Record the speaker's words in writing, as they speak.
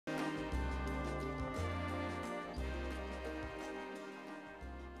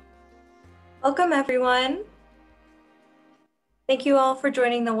Welcome, everyone. Thank you all for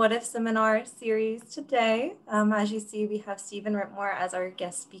joining the What If Seminar series today. As you see, we have Stephen Wrentmore as our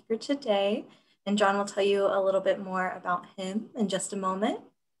guest speaker today, and John will tell you a little bit more about him in just a moment.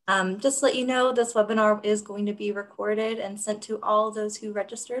 Just to let you know, this webinar is going to be recorded and sent to all those who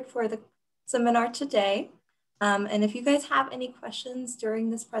registered for the seminar today. And if you guys have any questions during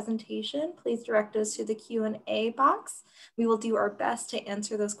this presentation, please direct us to the Q&A box. We will do our best to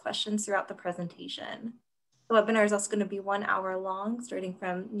answer those questions throughout the presentation. The webinar is also going to be 1 hour long, starting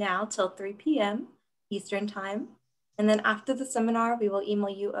from now till 3 p.m. Eastern Time. And then after the seminar, we will email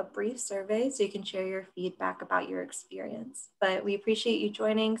you a brief survey so you can share your feedback about your experience. But we appreciate you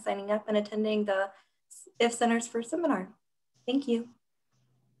joining, signing up, and attending the IF Center's first seminar. Thank you.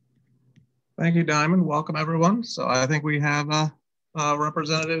 Thank you, Diamond. Welcome, everyone. So I think we have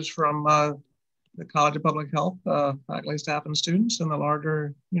representatives from the College of Public Health, faculty, staff, and students in the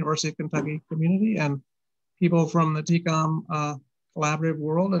larger University of Kentucky community, and people from the TCOM collaborative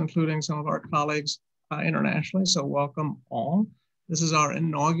world, including some of our colleagues internationally. So welcome all. This is our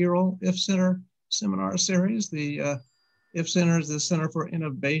inaugural IF Center seminar series. The IF Center is the Center for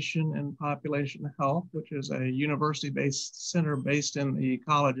Innovation in Population Health, which is a university-based center based in the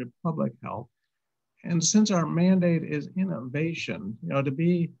College of Public Health. And since our mandate is innovation, to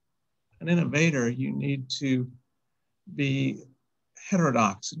be an innovator, you need to be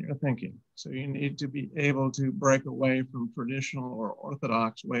heterodox in your thinking. So you need to be able to break away from traditional or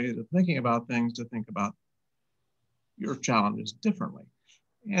orthodox ways of thinking about things to think about your challenges differently.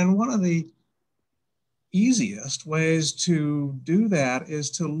 And one of the easiest ways to do that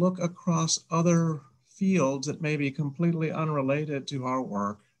is to look across other fields that may be completely unrelated to our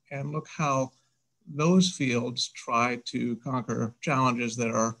work and look how those fields try to conquer challenges that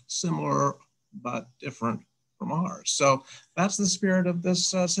are similar but different from ours. So that's the spirit of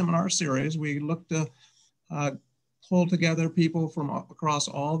this seminar series. We look to pull together people from across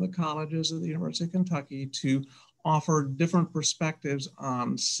all the colleges of the University of Kentucky to offer different perspectives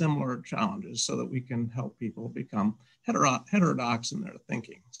on similar challenges so that we can help people become heterodox in their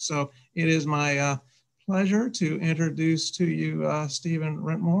thinking. So it is my pleasure to introduce to you Stephen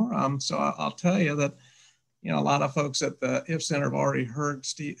Wrentmore. So I'll tell you that a lot of folks at the IF Center have already heard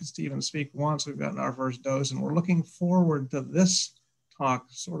Stephen speak once. We've gotten our first dose, and we're looking forward to this talk,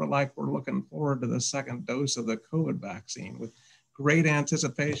 sort of like we're looking forward to the second dose of the COVID vaccine, with great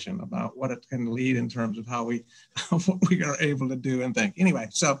anticipation about what it can lead in terms of how what we are able to do and think. Anyway,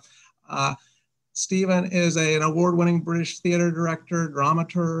 so Stephen is an award-winning British theater director,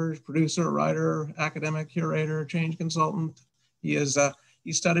 dramaturg, producer, writer, academic curator, change consultant.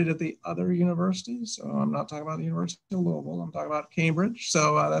 He studied at the other universities. So I'm not talking about the University of Louisville, I'm talking about Cambridge.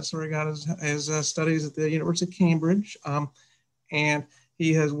 So that's where he got his studies at the University of Cambridge. And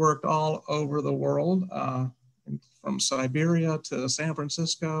he has worked all over the world, from Siberia to San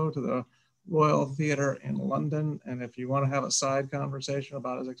Francisco to the Royal Theatre in London. And if you want to have a side conversation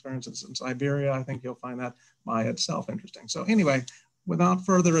about his experiences in Siberia, I think you'll find that by itself interesting. So anyway, without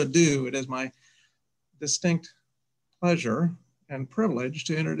further ado, it is my distinct pleasure and privilege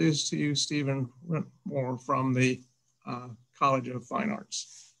to introduce to you Stephen Wrentmore from the College of Fine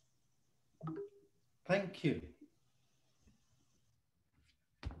Arts. Thank you.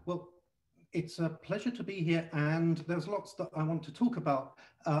 Well, it's a pleasure to be here, and there's lots that I want to talk about,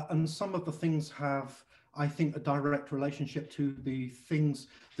 and some of the things have, I think, a direct relationship to the things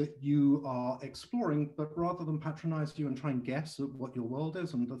that you are exploring, but rather than patronize you and try and guess at what your world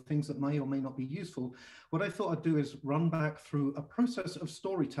is and the things that may or may not be useful, what I thought I'd do is run back through a process of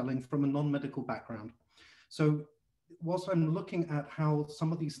storytelling from a non-medical background. So whilst I'm looking at how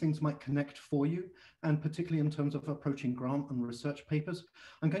some of these things might connect for you, and particularly in terms of approaching grant and research papers,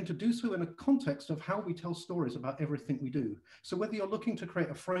 I'm going to do so in a context of how we tell stories about everything we do. So whether you're looking to create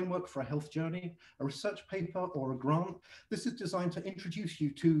a framework for a health journey, a research paper, or a grant, this is designed to introduce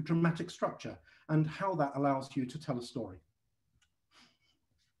you to dramatic structure and how that allows you to tell a story.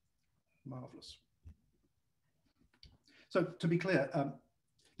 Marvelous. So to be clear,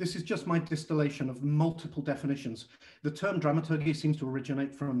 this is just my distillation of multiple definitions. The term dramaturgy seems to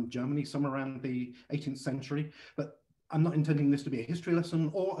originate from Germany somewhere around the 18th century, but I'm not intending this to be a history lesson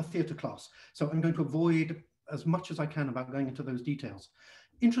or a theatre class. So I'm going to avoid as much as I can about going into those details.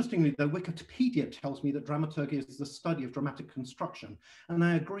 Interestingly, though, Wikipedia tells me that dramaturgy is the study of dramatic construction, and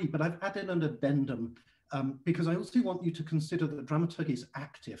I agree, but I've added an addendum because I also want you to consider that dramaturgy is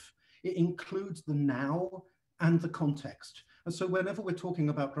active. It includes the now and the context. And so whenever we're talking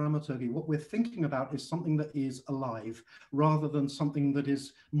about dramaturgy, what we're thinking about is something that is alive rather than something that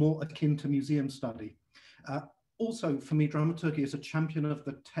is more akin to museum study. Also, for me, dramaturgy is a champion of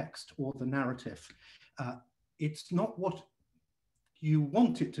the text or the narrative. It's not what you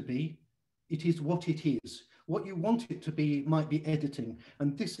want it to be, it is what it is. What you want it to be might be editing,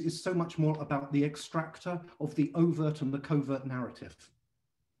 and this is so much more about the extractor of the overt and the covert narrative.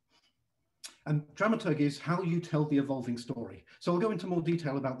 And dramaturgy is how you tell the evolving story. So I'll go into more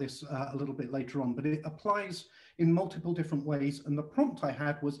detail about this a little bit later on, but it applies in multiple different ways. And the prompt I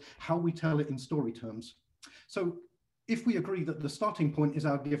had was how we tell it in story terms. So if we agree that the starting point is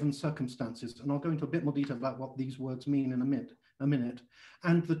our given circumstances, and I'll go into a bit more detail about what these words mean in a minute,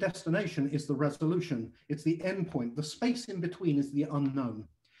 and the destination is the resolution, it's the end point, the space in between is the unknown.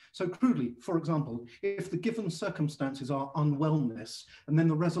 So crudely, for example, if the given circumstances are unwellness, and then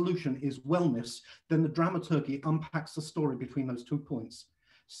the resolution is wellness, then the dramaturgy unpacks the story between those 2 points.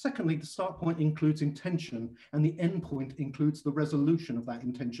 Secondly, the start point includes intention, and the end point includes the resolution of that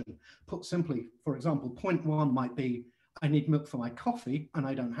intention. Put simply, for example, point 1 might be, I need milk for my coffee, and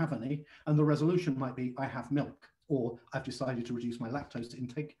I don't have any, and the resolution might be, I have milk, or I've decided to reduce my lactose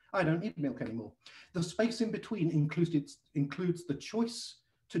intake, I don't need milk anymore. The space in between includes the choice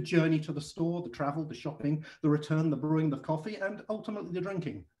to journey to the store, the travel, the shopping, the return, the brewing, the coffee, and ultimately the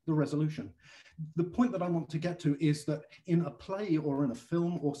drinking, the resolution. The point that I want to get to is that in a play or in a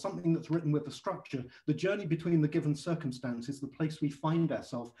film or something that's written with a structure, the journey between the given circumstances, the place we find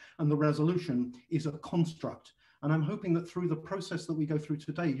ourselves, and the resolution is a construct. And I'm hoping that through the process that we go through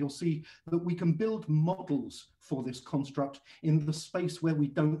today, you'll see that we can build models for this construct in the space where we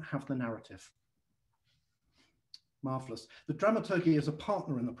don't have the narrative. Marvelous. The dramaturgy is a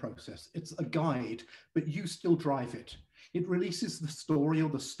partner in the process. It's a guide, but you still drive it. It releases the story or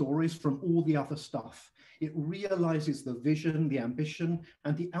the stories from all the other stuff. It realizes the vision, the ambition,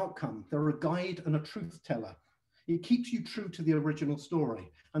 and the outcome. They're a guide and a truth teller. It keeps you true to the original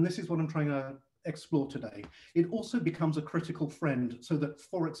story. And this is what I'm trying to explore today. It also becomes a critical friend, so that,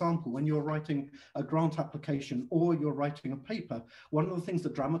 for example, when you're writing a grant application or you're writing a paper, one of the things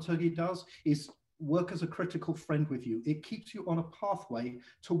that dramaturgy does is work as a critical friend with you. It keeps you on a pathway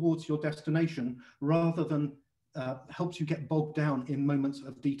towards your destination rather than helps you get bogged down in moments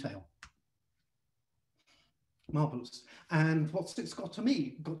of detail. Marvelous. And what's it's got to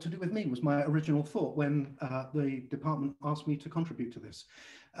do with me was my original thought when the department asked me to contribute to this.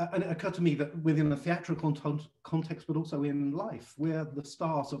 And it occurred to me that within a theatrical context, but also in life, we're the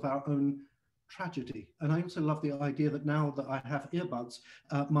stars of our own tragedy. And I also love the idea that now that I have earbuds,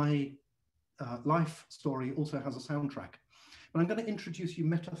 my life story also has a soundtrack. But I'm going to introduce you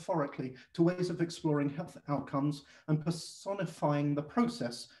metaphorically to ways of exploring health outcomes and personifying the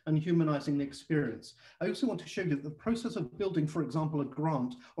process and humanizing the experience. I also want to show you that the process of building, for example, a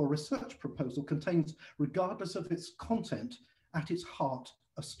grant or research proposal contains, regardless of its content, at its heart,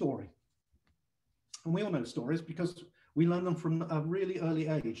 a story. And we all know stories because we learn them from a really early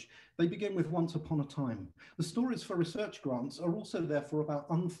age. They begin with once upon a time. The stories for research grants are also therefore about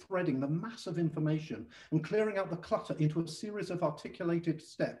unthreading the mass of information and clearing out the clutter into a series of articulated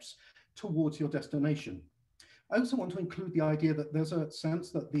steps towards your destination. I also want to include the idea that there's a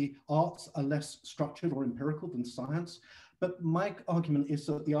sense that the arts are less structured or empirical than science, but my argument is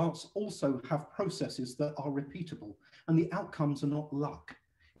that the arts also have processes that are repeatable and the outcomes are not luck.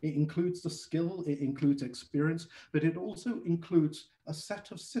 It includes the skill, it includes experience, but it also includes a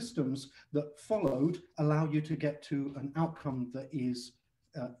set of systems that followed allow you to get to an outcome that is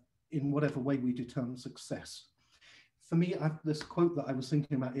in whatever way we determine success. For me, I have this quote that I was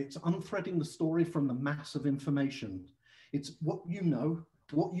thinking about. It's unthreading the story from the mass of information. It's what you know,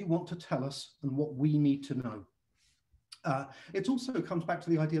 what you want to tell us, and what we need to know. It also comes back to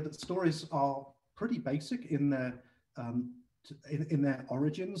the idea that stories are pretty basic in their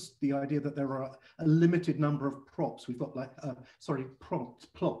origins, the idea that there are a limited number of props. We've got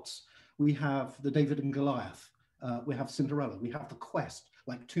plots. We have the David and Goliath, we have Cinderella, we have the quest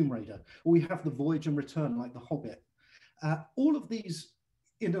like Tomb Raider, or we have the voyage and return like the Hobbit. All of these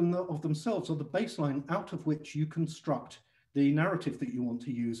in and of themselves are the baseline out of which you construct the narrative that you want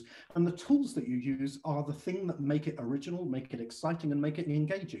to use. And the tools that you use are the thing that make it original, make it exciting, and make it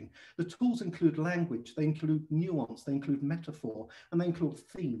engaging. The tools include language, they include nuance, they include metaphor, and they include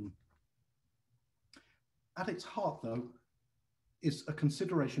theme. At its heart, though, is a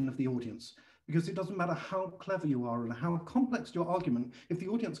consideration of the audience, because it doesn't matter how clever you are and how complex your argument, if the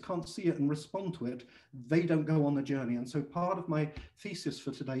audience can't see it and respond to it, they don't go on the journey. And so part of my thesis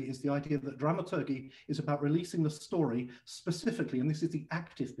for today is the idea that dramaturgy is about releasing the story specifically, and this is the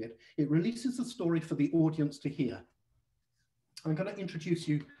active bit, it releases the story for the audience to hear. I'm going to introduce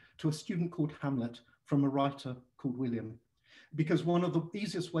you to a student called Hamlet from a writer called William. because one of the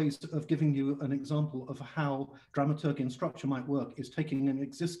easiest ways of giving you an example of how dramaturgy and structure might work is taking an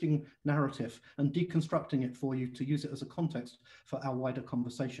existing narrative and deconstructing it for you to use it as a context for our wider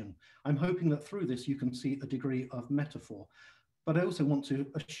conversation. I'm hoping that through this you can see a degree of metaphor, but I also want to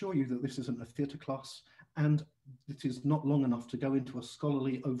assure you that this isn't a theatre class and it is not long enough to go into a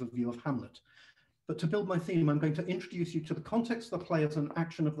scholarly overview of Hamlet. But to build my theme, I'm going to introduce you to the context of the play as an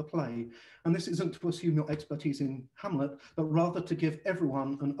action of the play. And this isn't to assume your expertise in Hamlet, but rather to give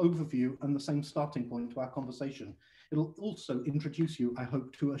everyone an overview and the same starting point to our conversation. It'll also introduce you, I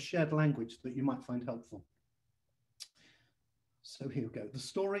hope, to a shared language that you might find helpful. So here we go. The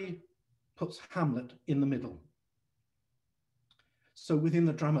story puts Hamlet in the middle. So within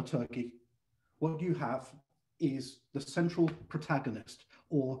the dramaturgy, what you have is the central protagonist,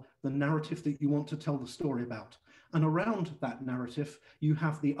 or the narrative that you want to tell the story about. And around that narrative, you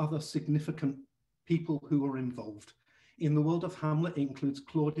have the other significant people who are involved. In the world of Hamlet, it includes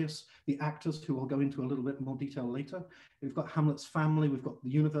Claudius, the actors, who I'll go into a little bit more detail later. We've got Hamlet's family, we've got the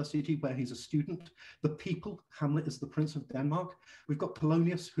university where he's a student, the people, Hamlet is the Prince of Denmark. We've got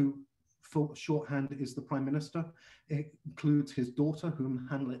Polonius, who for shorthand is the Prime Minister. It includes his daughter, whom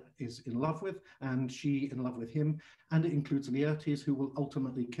Hamlet is in love with, and she in love with him. And it includes Laertes, who will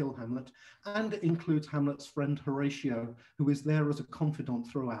ultimately kill Hamlet. And it includes Hamlet's friend Horatio, who is there as a confidant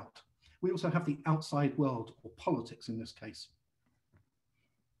throughout. We also have the outside world, or politics in this case.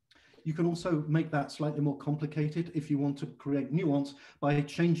 You can also make that slightly more complicated if you want to create nuance by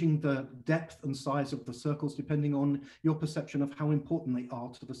changing the depth and size of the circles depending on your perception of how important they are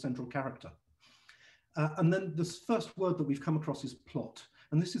to the central character. And then this first word that we've come across is plot.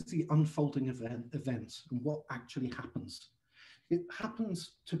 And this is the unfolding events and what actually happens. It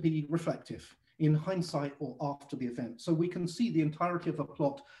happens to be reflective in hindsight or after the event. So we can see the entirety of a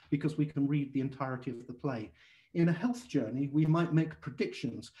plot because we can read the entirety of the play. In a health journey, we might make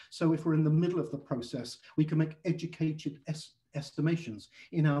predictions. So if we're in the middle of the process, we can make educated estimations.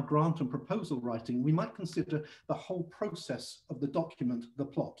 In our grant and proposal writing, we might consider the whole process of the document, the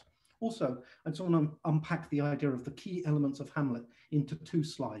plot. Also, I just want to unpack the idea of the key elements of Hamlet into 2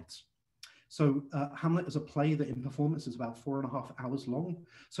 slides. So Hamlet is a play that in performance is about 4.5 hours long.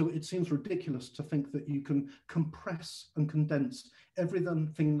 So it seems ridiculous to think that you can compress and condense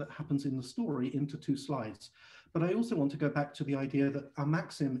everything that happens in the story into 2 slides. But I also want to go back to the idea that our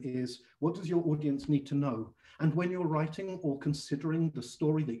maxim is, what does your audience need to know? And when you're writing or considering the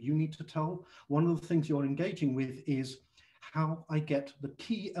story that you need to tell, one of the things you're engaging with is how I get the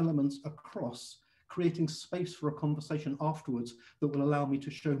key elements across, creating space for a conversation afterwards that will allow me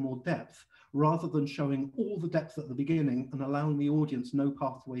to show more depth, rather than showing all the depth at the beginning and allowing the audience no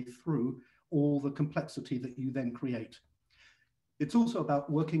pathway through all the complexity that you then create. It's also about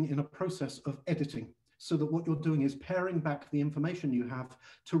working in a process of editing, so that what you're doing is paring back the information you have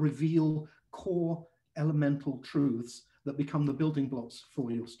to reveal core elemental truths that become the building blocks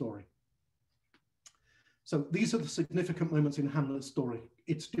for your story. So these are the significant moments in Hamlet's story.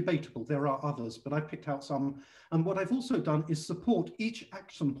 It's debatable, there are others, but I picked out some. And what I've also done is support each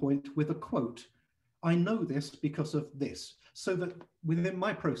action point with a quote. I know this because of this, so that within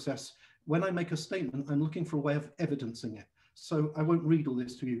my process, when I make a statement, I'm looking for a way of evidencing it. So I won't read all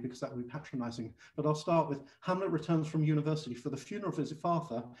this to you because that would be patronizing, but I'll start with Hamlet returns from university for the funeral of his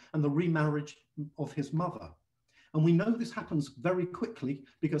father and the remarriage of his mother. And we know this happens very quickly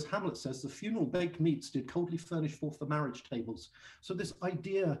because Hamlet says the funeral baked meats did coldly furnish forth the marriage tables. So this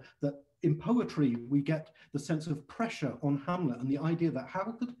idea that in poetry, we get the sense of pressure on Hamlet and the idea that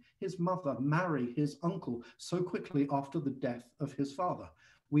how could his mother marry his uncle so quickly after the death of his father?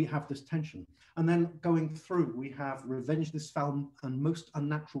 We have this tension. And then going through, we have revenge this foul and most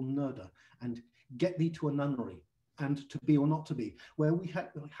unnatural murder and get thee to a nunnery and to be or not to be, where we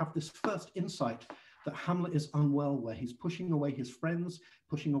have this first insight that Hamlet is unwell, where he's pushing away his friends,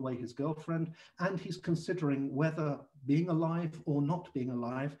 pushing away his girlfriend, and he's considering whether being alive or not being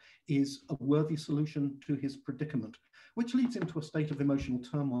alive is a worthy solution to his predicament, which leads him to a state of emotional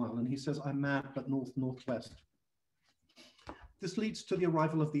turmoil. And he says, I'm mad, but north-northwest. This leads to the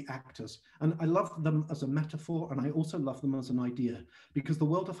arrival of the actors. And I love them as a metaphor, and I also love them as an idea, because the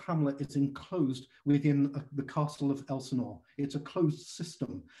world of Hamlet is enclosed within the castle of Elsinore. It's a closed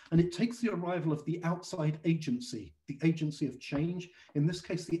system, and it takes the arrival of the outside agency, the agency of change, in this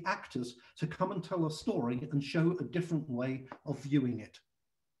case, the actors, to come and tell a story and show a different way of viewing it.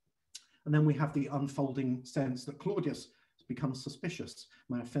 And then we have the unfolding sense that Claudius becomes suspicious.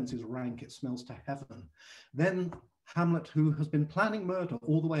 My offense is rank, it smells to heaven. Then Hamlet, who has been planning murder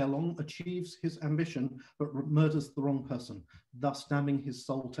all the way along, achieves his ambition, but murders the wrong person, thus damning his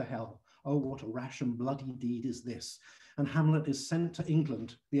soul to hell. Oh, what a rash and bloody deed is this. and Hamlet is sent to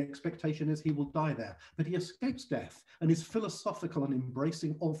England. The expectation is he will die there, but he escapes death and is philosophical and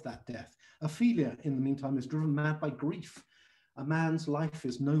embracing of that death. Ophelia, in the meantime, is driven mad by grief. A man's life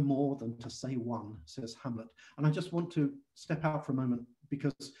is no more than to say one, says Hamlet. And I just want to step out for a moment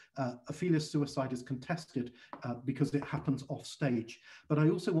because Ophelia's suicide is contested because it happens off stage. But I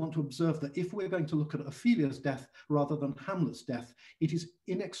also want to observe that if we're going to look at Ophelia's death rather than Hamlet's death, it is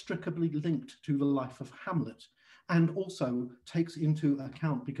inextricably linked to the life of Hamlet, and also takes into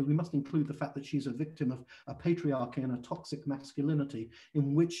account, because we must include the fact that she's a victim of a patriarchy and a toxic masculinity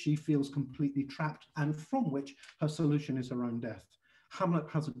in which she feels completely trapped and from which her solution is her own death. Hamlet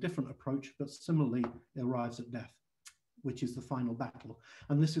has a different approach, but similarly arrives at death, which is the final battle.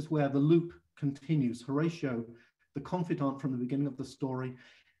 And this is where the loop continues. Horatio, the confidant from the beginning of the story,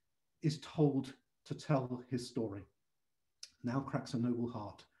 is told to tell his story. Now cracks a noble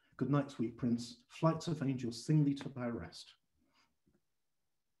heart. Good night, sweet prince. Flights of angels sing thee to thy rest.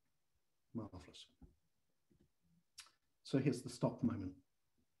 Marvelous. So here's the stop moment.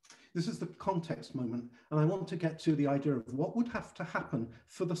 This is the context moment, and I want to get to the idea of what would have to happen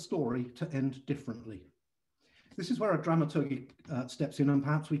for the story to end differently. This is where a dramaturgy steps in, and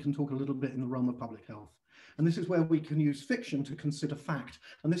perhaps we can talk a little bit in the realm of public health. And this is where we can use fiction to consider fact,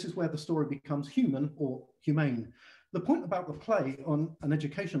 and this is where the story becomes human or humane. The point about the play on an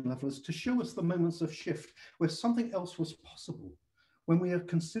education level is to show us the moments of shift where something else was possible. When we are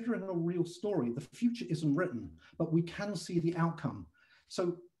considering a real story, the future isn't written, but we can see the outcome.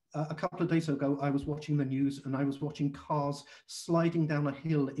 So a couple of days ago, I was watching the news and I was watching cars sliding down a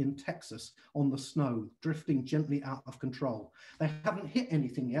hill in Texas on the snow, drifting gently out of control. They haven't hit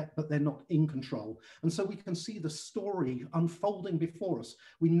anything yet, but they're not in control. And so we can see the story unfolding before us.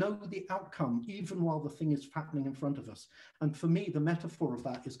 We know the outcome, even while the thing is happening in front of us. And for me, the metaphor of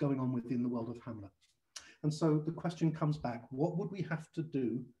that is going on within the world of Hamlet. And so the question comes back, what would we have to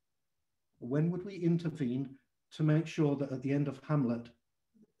do? When would we intervene to make sure that at the end of Hamlet,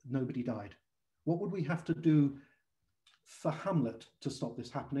 nobody died? What would we have to do for Hamlet to stop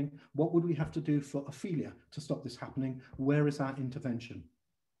this happening? What would we have to do for Ophelia to stop this happening? Where is our intervention?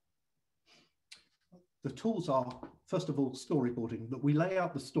 The tools are, first of all, storyboarding, that we lay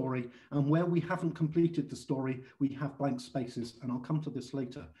out the story, and where we haven't completed the story, we have blank spaces, and I'll come to this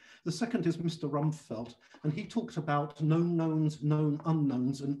later. The second is Mr. Rumfeld, and he talks about known knowns, known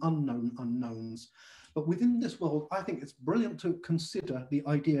unknowns, and unknown unknowns. But within this world, I think it's brilliant to consider the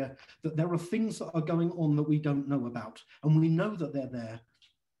idea that there are things that are going on that we don't know about, and we know that they're there,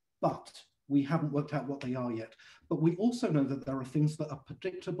 but we haven't worked out what they are yet. But we also know that there are things that are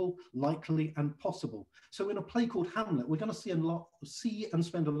predictable, likely, and possible. So in a play called Hamlet, we're going to see and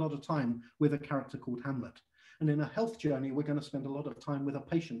spend a lot of time with a character called Hamlet. And in a health journey, we're going to spend a lot of time with a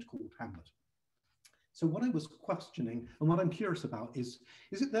patient called Hamlet. So what I was questioning and what I'm curious about is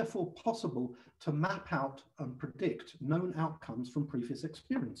it therefore possible to map out and predict known outcomes from previous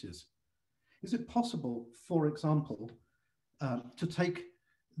experiences? Is it possible, for example, to take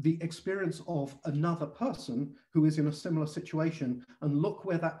the experience of another person who is in a similar situation and look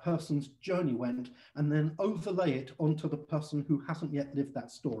where that person's journey went and then overlay it onto the person who hasn't yet lived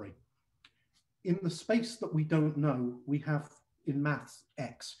that story? In the space that we don't know, we have in maths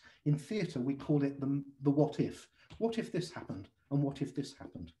X. In theatre, we call it the what if. What if this happened? And what if this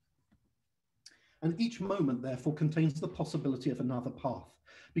happened? And each moment, therefore, contains the possibility of another path.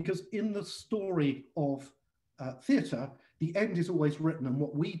 Because in the story of theatre, the end is always written, and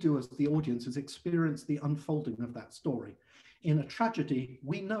what we do as the audience is experience the unfolding of that story. In a tragedy,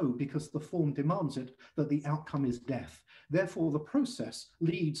 we know, because the form demands it, that the outcome is death. Therefore, the process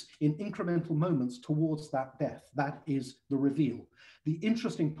leads in incremental moments towards that death. That is the reveal. The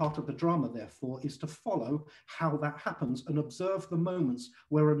interesting part of the drama, therefore, is to follow how that happens and observe the moments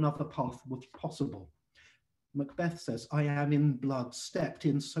where another path was possible. Macbeth says, I am in blood, stepped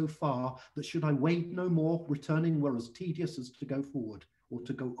in so far that should I wade no more, returning were as tedious as to go forward, or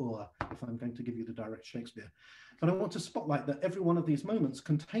to go o'er, if I'm going to give you the direct Shakespeare. But I want to spotlight that every one of these moments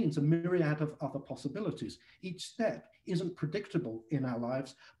contains a myriad of other possibilities. Each step isn't predictable in our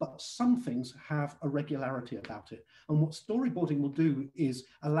lives, but some things have a regularity about it. And what storyboarding will do is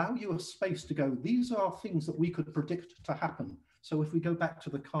allow you a space to go, these are things that we could predict to happen. So if we go back to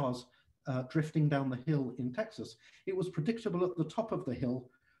the cars drifting down the hill in Texas, it was predictable at the top of the hill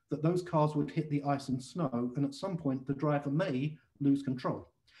that those cars would hit the ice and snow, and at some point the driver may lose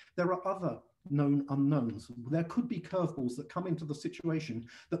control. There are other known unknowns. There could be curveballs that come into the situation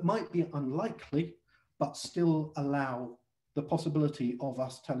that might be unlikely, but still allow the possibility of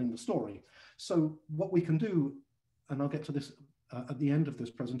us telling the story. So what we can do, and I'll get to this at the end of this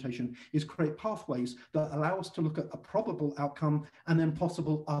presentation is create pathways that allow us to look at a probable outcome and then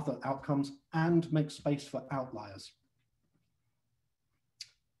possible other outcomes and make space for outliers.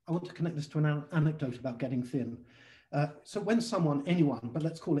 I want to connect this to an anecdote about getting thin. So when someone, anyone, but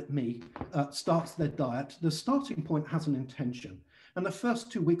let's call it me, starts their diet, the starting point has an intention. And the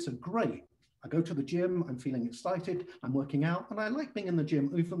first 2 weeks are great. I go to the gym, I'm feeling excited, I'm working out, and I like being in the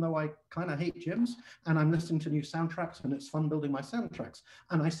gym, even though I kind of hate gyms, and I'm listening to new soundtracks, and it's fun building my soundtracks,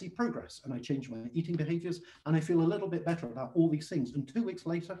 and I see progress, and I change my eating behaviors, and I feel a little bit better about all these things. And 2 weeks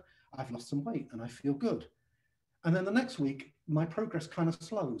later, I've lost some weight, and I feel good. And then the next week, my progress kind of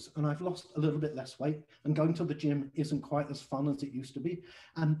slows and I've lost a little bit less weight and going to the gym isn't quite as fun as it used to be.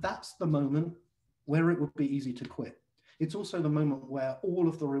 And that's the moment where it would be easy to quit. It's also the moment where all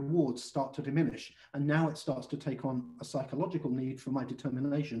of the rewards start to diminish. And now it starts to take on a psychological need for my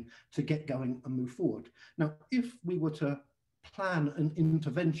determination to get going and move forward. Now, if we were to plan an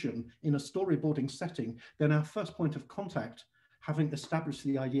intervention in a storyboarding setting, then our first point of contact, having established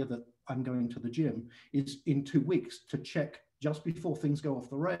the idea that I'm going to the gym, is in 2 weeks to check just before things go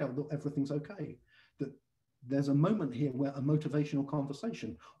off the rail that everything's okay, that there's a moment here where a motivational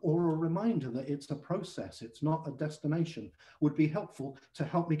conversation or a reminder that it's a process, it's not a destination, would be helpful to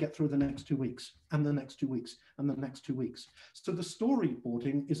help me get through the next 2 weeks and the next 2 weeks and the next 2 weeks. So the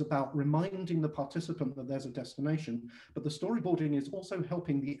storyboarding is about reminding the participant that there's a destination, but the storyboarding is also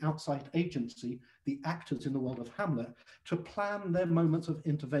helping the outside agency, the actors in the world of Hamlet, to plan their moments of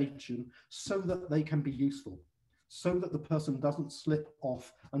intervention so that they can be useful, so that the person doesn't slip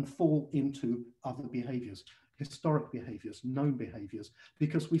off and fall into other behaviors, historic behaviors, known behaviors,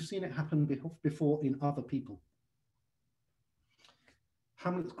 because we've seen it happen before in other people.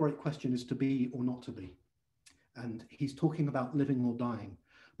 Hamlet's great question is to be or not to be. And he's talking about living or dying.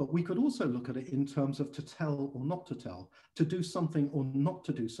 But we could also look at it in terms of to tell or not to tell, to do something or not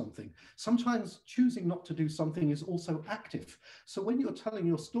to do something. Sometimes choosing not to do something is also active. So when you're telling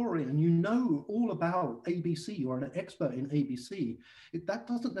your story and you know all about ABC, you're an expert in ABC, that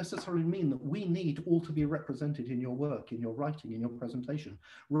doesn't necessarily mean that we need all to be represented in your work, in your writing, in your presentation.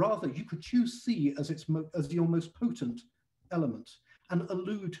 Rather, you could choose C as your most potent element and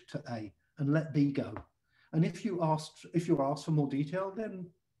allude to A and let B go. And if you're asked for more detail, then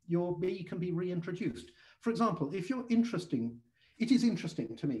your B can be reintroduced. For example, if you're interesting, it is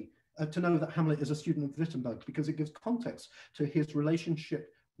interesting to me to know that Hamlet is a student of Wittenberg because it gives context to his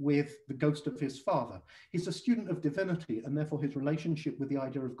relationship with the ghost of his father. He's a student of divinity, and therefore his relationship with the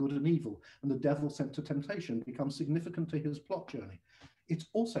idea of good and evil and the devil sent to temptation becomes significant to his plot journey. It's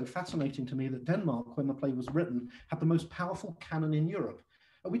also fascinating to me that Denmark, when the play was written, had the most powerful cannon in Europe,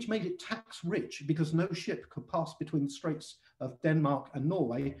 which made it tax rich because no ship could pass between the straits of Denmark and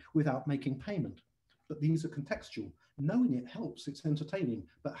Norway without making payment. But these are contextual. Knowing it helps, it's entertaining,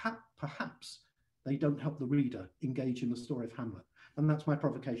 but perhaps they don't help the reader engage in the story of Hamlet. And that's my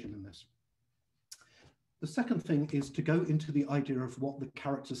provocation in this. The second thing is to go into the idea of what the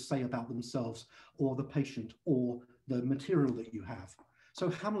characters say about themselves or the patient or the material that you have. So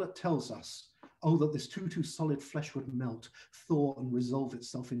Hamlet tells us, oh, that this too solid flesh would melt, thaw and resolve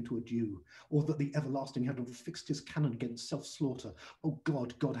itself into a dew, or that the everlasting had fixed his cannon against self-slaughter. Oh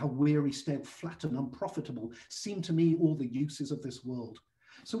God, God, how weary, stale, flat and unprofitable seem to me all the uses of this world.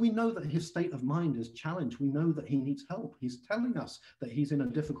 So we know that his state of mind is challenged. We know that he needs help. He's telling us that he's in a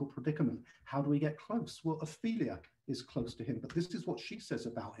difficult predicament. How do we get close? Well, Ophelia is close to him, but this is what she says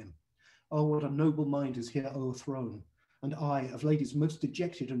about him. Oh, what a noble mind is here o'erthrown. And I, of ladies most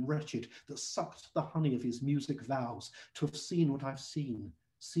dejected and wretched, that sucked the honey of his music vows, to have seen what I've seen,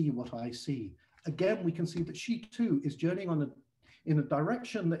 see what I see. Again, we can see that she too is journeying in a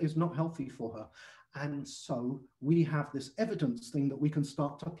direction that is not healthy for her. And so we have this evidence thing that we can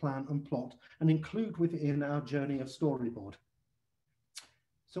start to plan and plot and include within our journey of storyboard.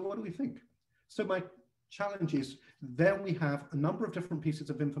 So what do we think? So my challenge is, then we have a number of different pieces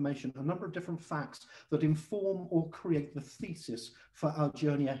of information, a number of different facts that inform or create the thesis for our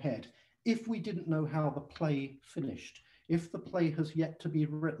journey ahead. If we didn't know how the play finished, if the play has yet to be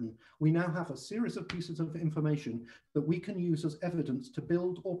written, we now have a series of pieces of information that we can use as evidence to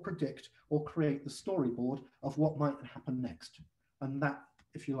build or predict or create the storyboard of what might happen next. And that,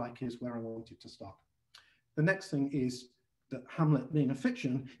 if you like, is where I wanted to start. The next thing is that Hamlet, being a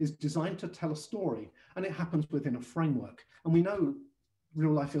fiction, is designed to tell a story, and it happens within a framework. And we know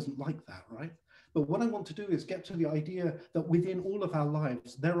real life isn't like that, right? But what I want to do is get to the idea that within all of our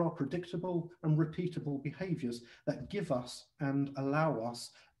lives, there are predictable and repeatable behaviors that give us and allow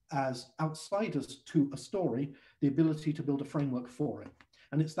us as outsiders to a story, the ability to build a framework for it.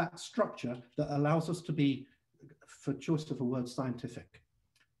 And it's that structure that allows us to be for choice of a word, scientific.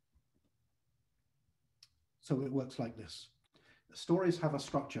 So it works like this. Stories have a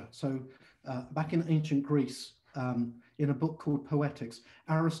structure. So back in ancient Greece, in a book called Poetics,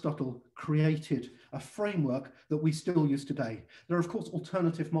 Aristotle created a framework that we still use today. There are, of course,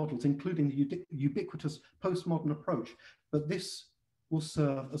 alternative models, including the ubiquitous postmodern approach, but this will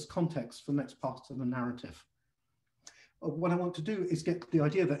serve as context for the next part of the narrative. What I want to do is get the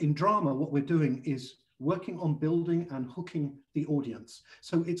idea that in drama, what we're doing is working on building and hooking the audience.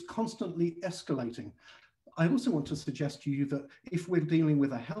 So it's constantly escalating. I also want to suggest to you that if we're dealing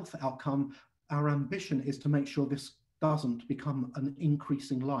with a health outcome, our ambition is to make sure this doesn't become an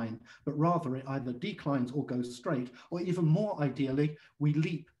increasing line, but rather it either declines or goes straight, or even more ideally, we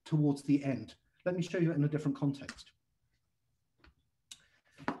leap towards the end. Let me show you it in a different context.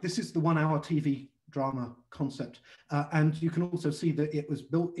 This is the 1 hour TV drama concept. And you can also see that it was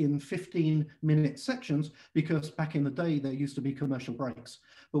built in 15-minute sections because back in the day, there used to be commercial breaks.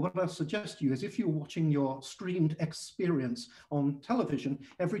 But what I suggest to you is if you're watching your streamed experience on television,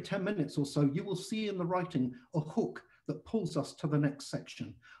 every 10 minutes or so, you will see in the writing a hook that pulls us to the next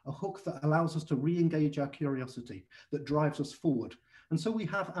section, a hook that allows us to re-engage our curiosity, that drives us forward. And so we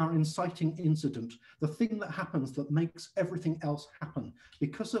have our inciting incident, the thing that happens that makes everything else happen.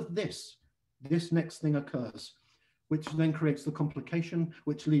 Because of this next thing occurs, which then creates the complication,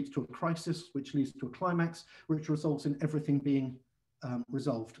 which leads to a crisis, which leads to a climax, which results in everything being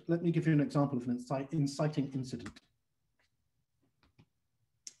resolved. Let me give you an example of an inciting incident.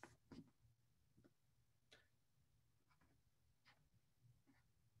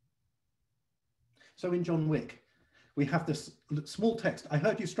 So in John Wick, we have this small text. I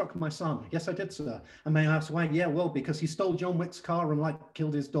heard you struck my son. Yes, I did, sir. And may I ask why? Yeah, well, because he stole John Wick's car and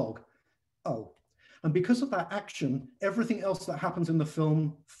killed his dog. Oh, and because of that action, everything else that happens in the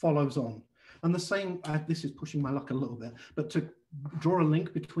film follows on. And the same, this is pushing my luck a little bit, but to draw a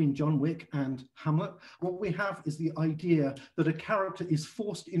link between John Wick and Hamlet, what we have is the idea that a character is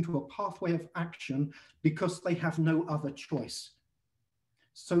forced into a pathway of action because they have no other choice.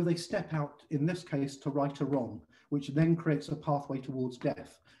 So they step out, in this case, to right a wrong, which then creates a pathway towards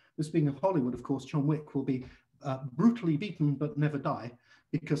death. This being in Hollywood, of course, John Wick will be brutally beaten but never die,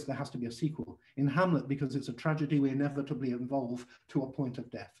 because there has to be a sequel. In Hamlet, because it's a tragedy, we inevitably evolve to a point of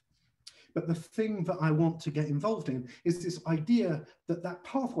death. But the thing that I want to get involved in is this idea that that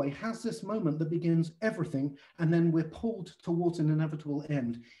pathway has this moment that begins everything, and then we're pulled towards an inevitable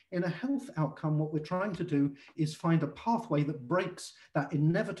end. In a health outcome, what we're trying to do is find a pathway that breaks that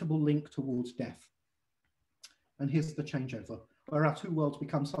inevitable link towards death. And here's the changeover, where our two worlds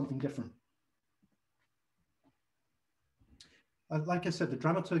become something different. Like I said, the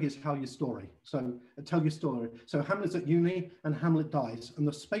dramaturgy is tell your story. So tell your story. So Hamlet's at uni and Hamlet dies, and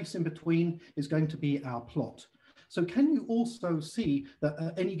the space in between is going to be our plot. So can you also see that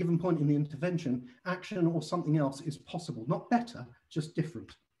at any given point in the intervention, action or something else is possible? Not better, just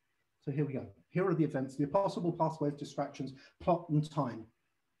different. So here we go. Here are the events, the possible pathways, distractions, plot and time.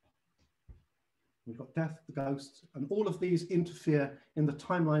 We've got death, the ghosts, and all of these interfere in the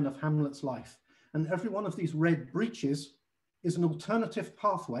timeline of Hamlet's life. And every one of these red breaches is an alternative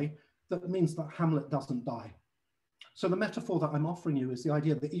pathway that means that Hamlet doesn't die. So the metaphor that I'm offering you is the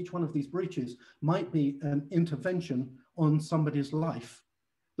idea that each one of these breaches might be an intervention on somebody's life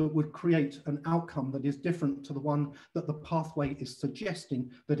that would create an outcome that is different to the one that the pathway is suggesting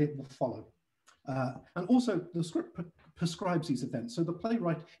that it will follow. And also the script prescribes these events. So the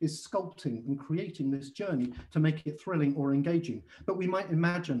playwright is sculpting and creating this journey to make it thrilling or engaging. But we might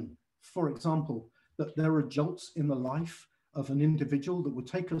imagine, for example, that there are jolts in the life of an individual that would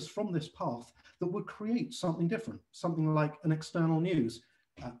take us from this path that would create something different, something like an external news,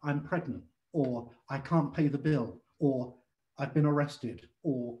 I'm pregnant, or I can't pay the bill, or I've been arrested,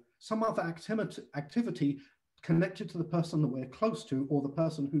 or some other activity connected to the person that we're close to or the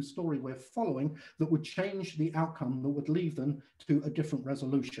person whose story we're following that would change the outcome, that would lead them to a different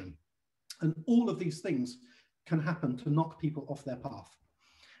resolution. And all of these things can happen to knock people off their path.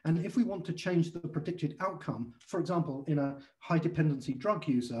 And if we want to change the predicted outcome, for example, in a high dependency drug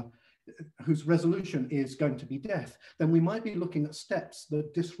user whose resolution is going to be death, then we might be looking at steps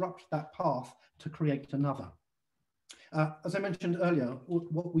that disrupt that path to create another. As I mentioned earlier,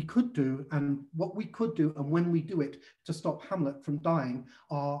 what we could do and when we do it to stop Hamlet from dying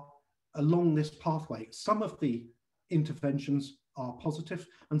are along this pathway. Some of the interventions are positive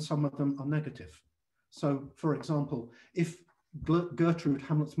and some of them are negative. So, for example, if Gertrude,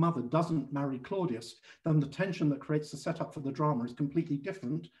 Hamlet's mother, doesn't marry Claudius, then the tension that creates the setup for the drama is completely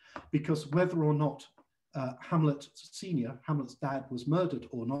different, because whether or not Hamlet Senior, Hamlet's dad, was murdered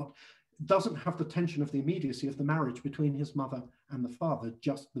or not, doesn't have the tension of the immediacy of the marriage between his mother and the father,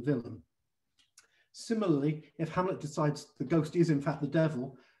 just the villain. Similarly, if Hamlet decides the ghost is in fact the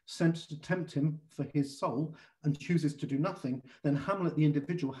devil, sent to tempt him for his soul, and chooses to do nothing, then Hamlet, the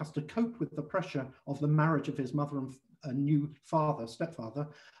individual, has to cope with the pressure of the marriage of his mother and a new father, stepfather,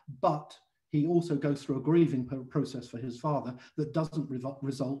 but he also goes through a grieving process for his father that doesn't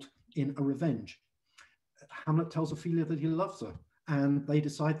result in a revenge. Hamlet tells Ophelia that he loves her, and they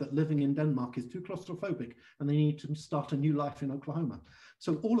decide that living in Denmark is too claustrophobic and they need to start a new life in Oklahoma.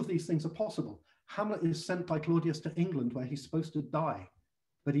 So all of these things are possible. Hamlet is sent by Claudius to England where he's supposed to die,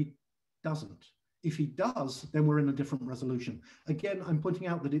 but he doesn't. If he does, then we're in a different resolution. Again, I'm pointing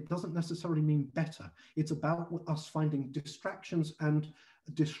out that it doesn't necessarily mean better. It's about us finding distractions and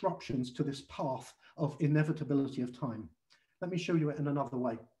disruptions to this path of inevitability of time. Let me show you it in another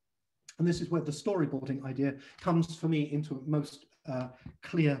way. And this is where the storyboarding idea comes for me into a most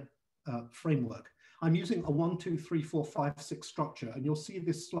clear framework. I'm using a 1, 2, 3, 4, 5, 6 structure, and you'll see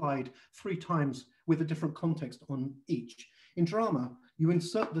this slide 3 times with a different context on each. In drama, you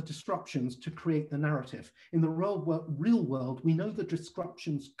insert the disruptions to create the narrative. In the real world, we know the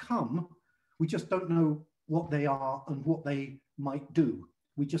disruptions come, we just don't know what they are and what they might do.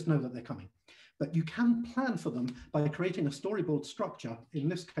 We just know that they're coming. But you can plan for them by creating a storyboard structure, in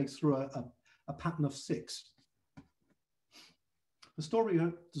this case through a pattern of 6. The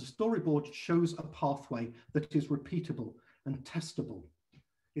storyboard shows a pathway that is repeatable and testable.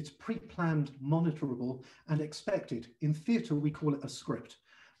 It's pre-planned, monitorable, and expected. In theatre, we call it a script.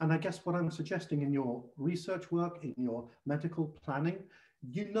 And I guess what I'm suggesting in your research work, in your medical planning,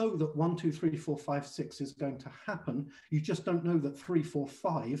 you know that 1, 2, 3, 4, 5, 6 is going to happen. You just don't know that 3, 4,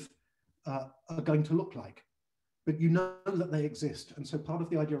 5 are going to look like. But you know that they exist. And so part of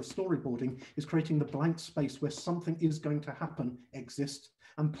the idea of storyboarding is creating the blank space where something is going to happen, exist,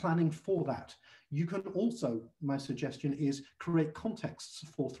 and planning for that. You can also, my suggestion is, create contexts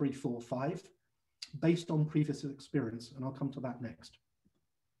for 3, 4, 5 based on previous experience. And I'll come to that next.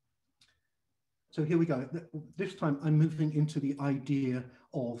 So here we go. This time I'm moving into the idea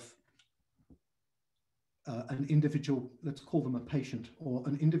of an individual, let's call them a patient, or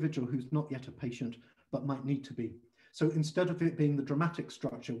an individual who's not yet a patient, but might need to be. So instead of it being the dramatic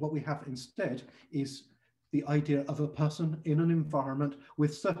structure, what we have instead is the idea of a person in an environment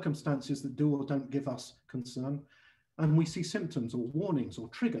with circumstances that do or don't give us concern. And we see symptoms or warnings or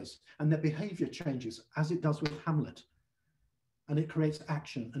triggers, and their behavior changes, as it does with Hamlet. And it creates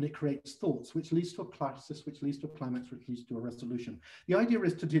action, and it creates thoughts, which leads to a crisis, which leads to a climax, which leads to a resolution. The idea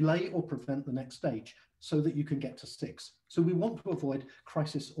is to delay or prevent the next stage so that you can get to 6. So we want to avoid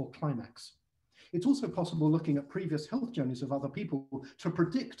crisis or climax. It's also possible, looking at previous health journeys of other people, to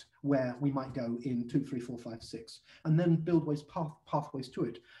predict where we might go in 2, 3, 4, 5, 6, and then build pathways to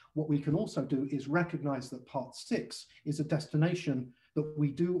it. What we can also do is recognize that part 6 is a destination that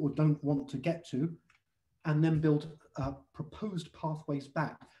we do or don't want to get to, and then build proposed pathways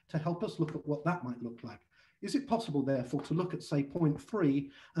back to help us look at what that might look like. Is it possible, therefore, to look at, say, point 3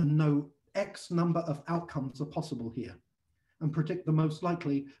 and know X number of outcomes are possible here, and predict the most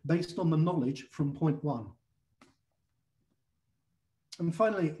likely based on the knowledge from point 1? And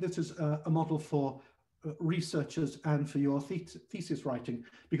finally, this is a model for researchers and for your thesis writing,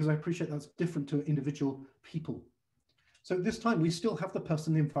 because I appreciate that's different to individual people. So this time we still have the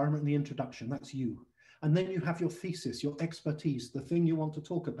person, the environment, and the introduction. That's you. And then you have your thesis, your expertise, the thing you want to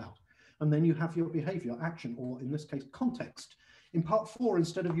talk about. And then you have your behavior, action, or in this case, context. In part 4,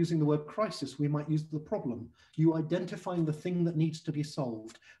 instead of using the word crisis, we might use the problem. You identifying the thing that needs to be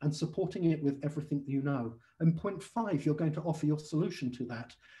solved and supporting it with everything you know. And point 5, you're going to offer your solution to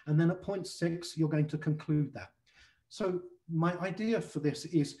that. And then at point 6, you're going to conclude that. So my idea for this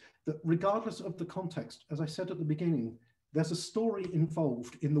is that regardless of the context, as I said at the beginning, there's a story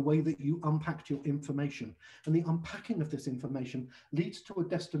involved in the way that you unpacked your information. And the unpacking of this information leads to a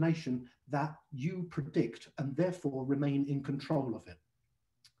destination that you predict and therefore remain in control of it.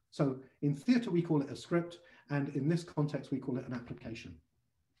 So in theatre, we call it a script, and in this context, we call it an application.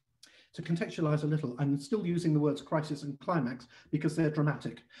 To contextualize a little, I'm still using the words crisis and climax because they're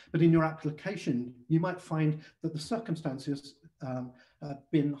dramatic. But in your application, you might find that the circumstances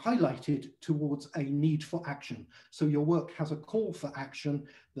been highlighted towards a need for action. So your work has a call for action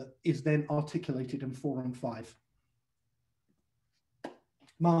that is then articulated in 4 and 5.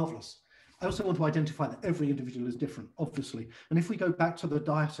 Marvelous. I also want to identify that every individual is different, obviously. And if we go back to the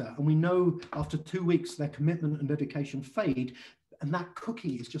dieter and we know after 2 weeks their commitment and dedication fade, and that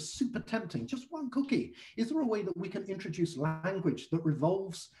cookie is just super tempting, just one cookie. Is there a way that we can introduce language that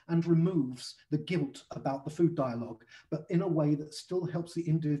revolves and removes the guilt about the food dialogue, but in a way that still helps the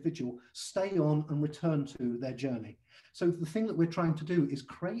individual stay on and return to their journey? So the thing that we're trying to do is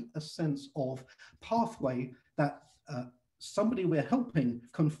create a sense of pathway that somebody we're helping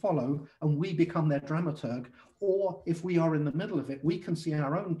can follow, and we become their dramaturg. Or if we are in the middle of it, we can see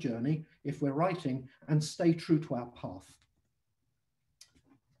our own journey if we're writing and stay true to our path.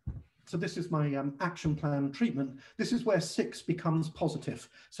 So this is my action plan treatment. This is where 6 becomes positive.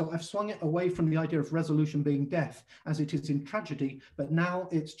 So I've swung it away from the idea of resolution being death as it is in tragedy, but now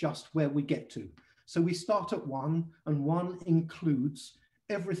it's just where we get to. So we start at 1, and 1 includes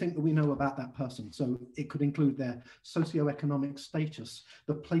everything that we know about that person. So it could include their socioeconomic status,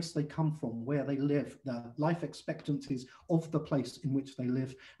 the place they come from, where they live, the life expectancies of the place in which they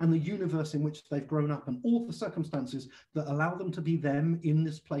live, and the universe in which they've grown up, and all the circumstances that allow them to be them in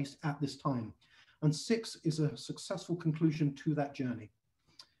this place at this time. And 6 is a successful conclusion to that journey.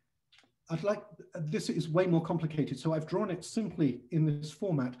 This is way more complicated, so I've drawn it simply in this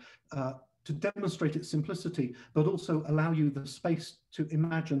format to demonstrate its simplicity, but also allow you the space to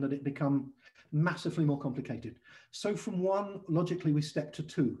imagine that it become massively more complicated. So from 1, logically, we step to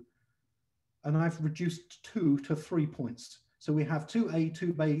 2. And I've reduced 2 to 3 points. So we have 2A,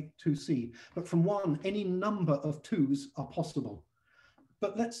 2B, 2C. But from 1, any number of 2s are possible.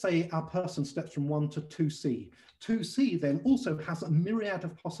 But let's say our person steps from 1 to 2C. 2C then also has a myriad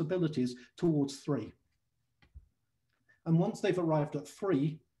of possibilities towards 3. And once they've arrived at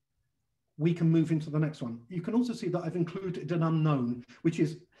 3, we can move into the next one. You can also see that I've included an unknown, which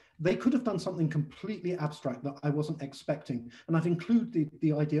is they could have done something completely abstract that I wasn't expecting. And I've included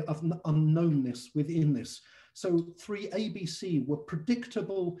the idea of unknownness within this. So 3ABC were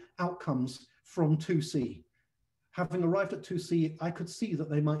predictable outcomes from 2C. Having arrived at 2C, I could see that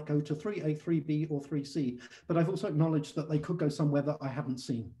they might go to 3A, 3B, or 3C, but I've also acknowledged that they could go somewhere that I haven't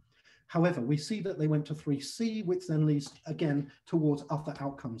seen. However, we see that they went to 3C, which then leads again towards other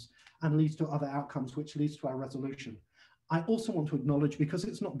outcomes and leads to other outcomes, which leads to our resolution. I also want to acknowledge, because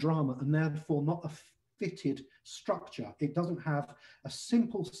it's not drama and therefore not a fitted structure, it doesn't have a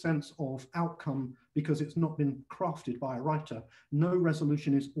simple sense of outcome because it's not been crafted by a writer. No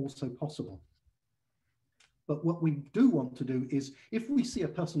resolution is also possible. But what we do want to do is, if we see a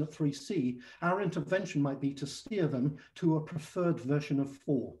person at 3C, our intervention might be to steer them to a preferred version of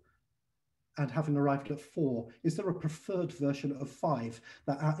 4. And having arrived at 4, is there a preferred version of 5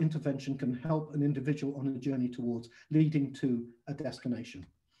 that our intervention can help an individual on a journey towards, leading to a destination?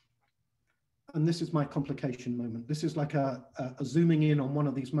 And this is my complication moment. This is like a zooming in on one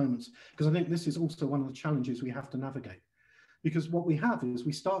of these moments, because I think this is also one of the challenges we have to navigate. Because what we have is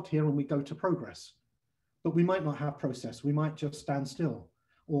we start here and we go to progress, but we might not have process. We might just stand still,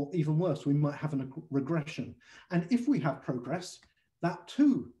 or even worse, we might have a regression. And if we have progress, that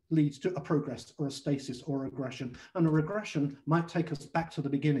too leads to a progress or a stasis or a regression. And a regression might take us back to the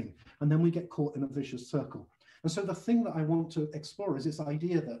beginning, and then we get caught in a vicious circle. And so the thing that I want to explore is this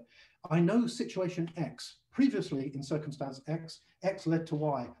idea that I know situation X, previously in circumstance X, X led to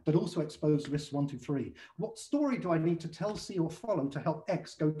Y, but also exposed risks 1, 2, 3. What story do I need to tell, see, or follow to help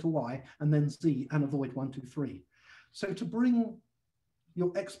X go to Y and then Z and avoid 1, 2, 3? So to bring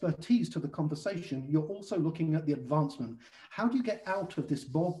your expertise to the conversation, you're also looking at the advancement. How do you get out of this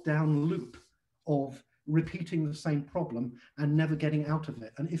bogged down loop of repeating the same problem and never getting out of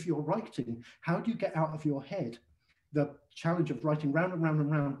it? And if you're writing, how do you get out of your head the challenge of writing round and round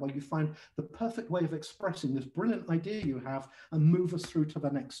and round while you find the perfect way of expressing this brilliant idea you have and move us through to the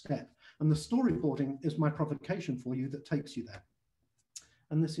next step? And the storyboarding is my provocation for you that takes you there.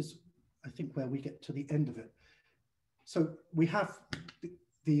 And this is, I think, where we get to the end of it. So we have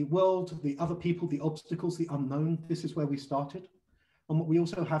the world, the other people, the obstacles, the unknown. This is where we started. And what we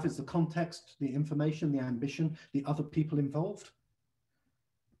also have is the context, the information, the ambition, the other people involved.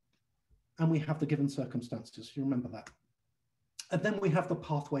 And we have the given circumstances. You remember that. And then we have the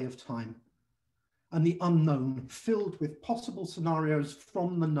pathway of time and the unknown filled with possible scenarios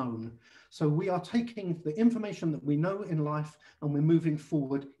from the known. So we are taking the information that we know in life and we're moving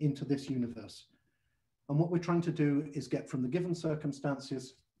forward into this universe. And what we're trying to do is get from the given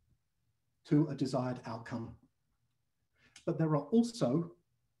circumstances to a desired outcome. But there are also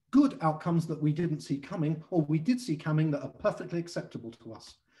good outcomes that we didn't see coming, or we did see coming, that are perfectly acceptable to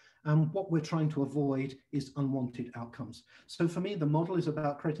us. And what we're trying to avoid is unwanted outcomes. So for me, the model is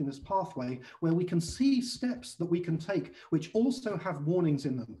about creating this pathway where we can see steps that we can take, which also have warnings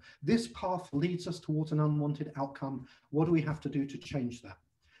in them. This path leads us towards an unwanted outcome. What do we have to do to change that?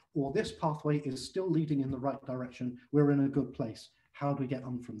 or this pathway is still leading in the right direction. We're in a good place. How do we get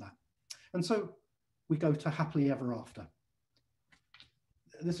on from that? And so we go to happily ever after.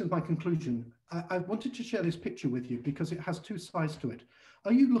 This is my conclusion. I wanted to share this picture with you because it has two sides to it.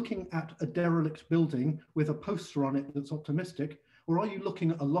 Are you looking at a derelict building with a poster on it that's optimistic, or are you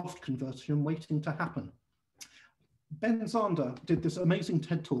looking at a loft conversion waiting to happen? Ben Zander did this amazing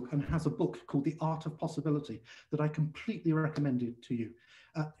TED talk and has a book called The Art of Possibility that I completely recommended to you.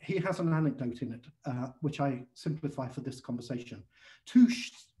 He has an anecdote in it, which I simplify for this conversation. Two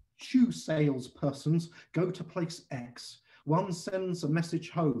shoe salespersons go to place X. One sends a message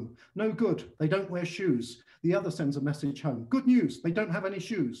home. No good, they don't wear shoes. The other sends a message home. Good news, they don't have any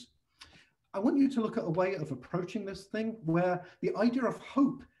shoes. I want you to look at a way of approaching this thing where the idea of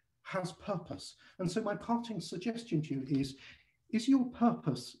hope has purpose. And so my parting suggestion to you is your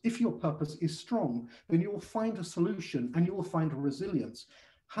purpose, if your purpose is strong, then you will find a solution and you will find a resilience.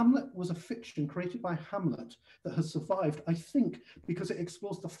 Hamlet was a fiction created by Hamlet that has survived, I think, because it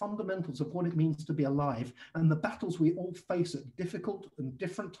explores the fundamentals of what it means to be alive and the battles we all face at difficult and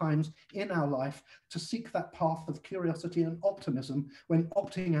different times in our life to seek that path of curiosity and optimism when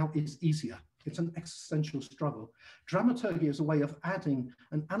opting out is easier. It's an existential struggle. Dramaturgy is a way of adding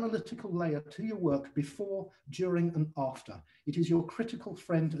an analytical layer to your work before, during, and after. It is your critical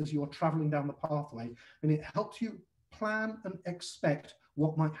friend as you're traveling down the pathway, and it helps you plan and expect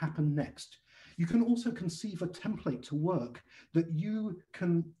what might happen next. You can also conceive a template to work that you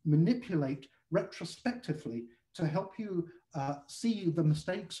can manipulate retrospectively to help you see the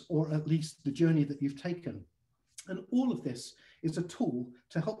mistakes or at least the journey that you've taken. And all of this is a tool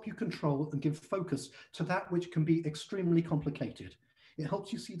to help you control and give focus to that which can be extremely complicated. It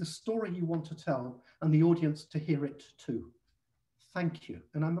helps you see the story you want to tell and the audience to hear it too. Thank you.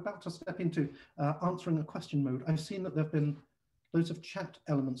 And I'm about to step into answering a question mode. I've seen that there have been loads of chat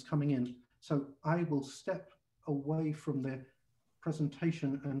elements coming in. So I will step away from the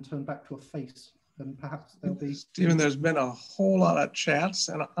presentation and turn back to a face, and perhaps there'll be... Stephen, there's been a whole lot of chats,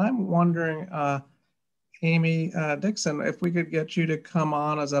 and I'm wondering, Amy Dixon, if we could get you to come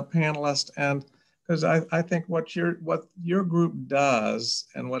on as a panelist, and because I think what your group does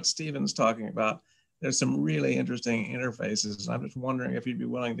and what Stephen's talking about, there's some really interesting interfaces. I'm just wondering if you'd be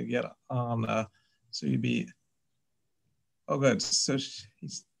willing to get on, so you'd be... Oh, good. So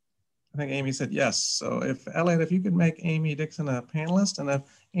I think Amy said yes. So if Elliot, if you could make Amy Dixon a panelist, and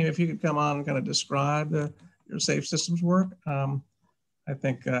Amy, if you could come on and kind of describe your safe systems work, I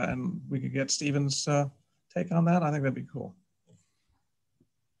think, and we could get Stephen's take on that. I think that'd be cool.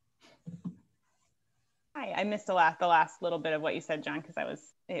 Hi, I missed the last little bit of what you said, John, because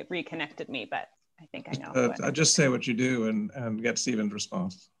it reconnected me, but I think I know. I just say what you do and get Stephen's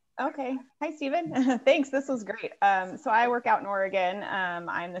response. Okay. Hi, Stephen. Thanks. This was great. So I work out in Oregon.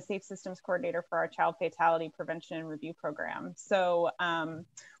 I'm the Safe Systems Coordinator for our Child Fatality Prevention and Review Program. So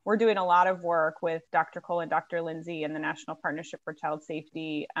we're doing a lot of work with Dr. Cole and Dr. Lindsay and the National Partnership for Child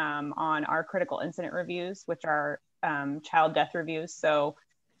Safety on our critical incident reviews, which are child death reviews. So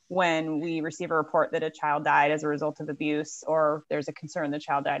when we receive a report that a child died as a result of abuse, or there's a concern the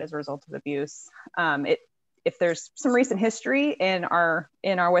child died as a result of abuse, if there's some recent history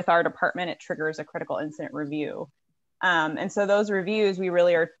with our department, it triggers a critical incident review. And so those reviews, we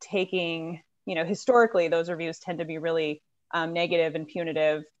really are taking, historically, those reviews tend to be really negative and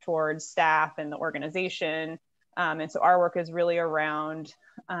punitive towards staff and the organization. And so our work is really around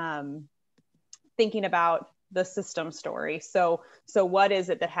thinking about the system story. So what is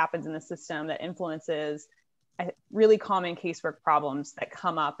it that happens in the system that influences really common casework problems that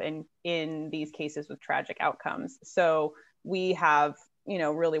come up in these cases with tragic outcomes? So we have,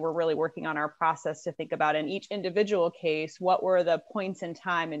 we're really working on our process to think about in each individual case, what were the points in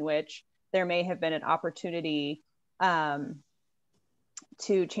time in which there may have been an opportunity to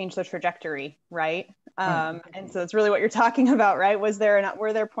change the trajectory, right? And so it's really what you're talking about, right? Were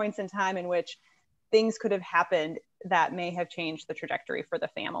there points in time in which things could have happened that may have changed the trajectory for the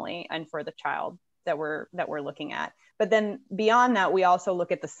family and for the child that we're looking at? But then beyond that, we also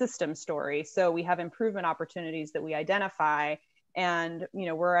look at the system story. So we have improvement opportunities that we identify, and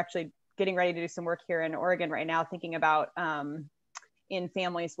we're actually getting ready to do some work here in Oregon right now, thinking about in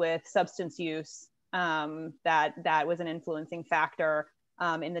families with substance use that was an influencing factor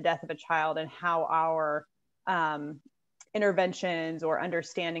in the death of a child, and how our interventions or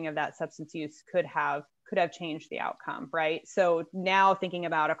understanding of that substance use could have changed the outcome, right? So now thinking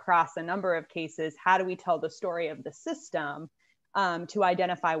about across a number of cases, how do we tell the story of the system to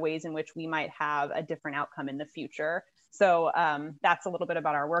identify ways in which we might have a different outcome in the future? So that's a little bit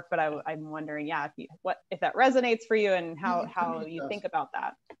about our work, but I'm wondering, if that resonates for you and how you think about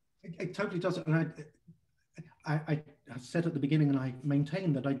that. It totally does. And I have said at the beginning, and I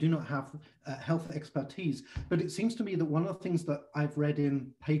maintain that I do not have health expertise, but it seems to me that one of the things that I've read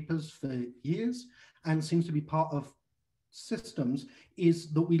in papers for years and seems to be part of systems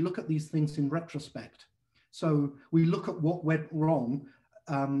is that we look at these things in retrospect. So we look at what went wrong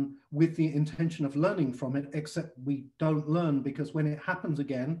with the intention of learning from it, except we don't learn, because when it happens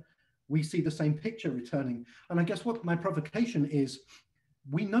again, we see the same picture returning. And I guess what my provocation is,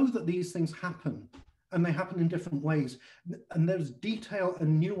 we know that these things happen, and they happen in different ways. And there's detail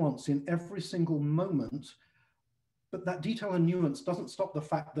and nuance in every single moment, but that detail and nuance doesn't stop the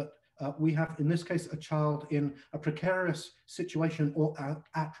fact that we have, in this case, a child in a precarious situation or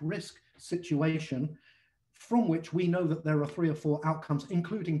at-risk situation, from which we know that there are 3 or 4 outcomes,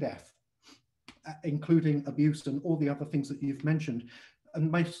 including death, including abuse and all the other things that you've mentioned.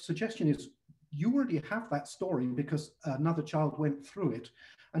 And my suggestion is, you already have that story because another child went through it.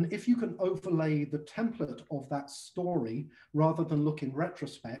 And if you can overlay the template of that story rather than look in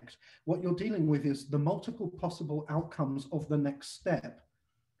retrospect, what you're dealing with is the multiple possible outcomes of the next step,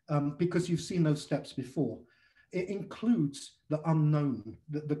 because you've seen those steps before. It includes the unknown,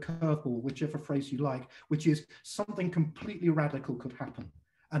 the curveball, whichever phrase you like, which is something completely radical could happen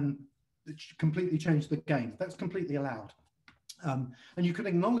and completely change the game. That's completely allowed. And you can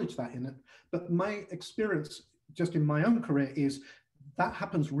acknowledge that in it. But my experience just in my own career is that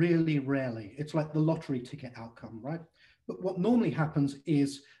happens really rarely. It's like the lottery ticket outcome, right? But what normally happens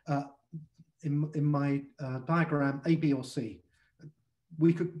is in my diagram, A, B, or C.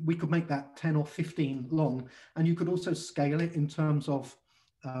 We could make that 10 or 15 long, and you could also scale it in terms of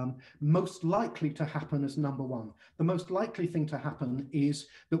most likely to happen as number 1. The most likely thing to happen is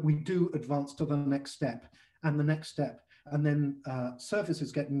that we do advance to the next step and the next step, and then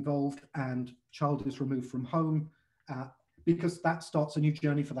services get involved and child is removed from home, because that starts a new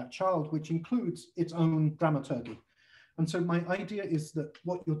journey for that child, which includes its own dramaturgy. And so my idea is that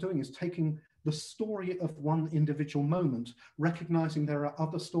what you're doing is taking the story of one individual moment, recognizing there are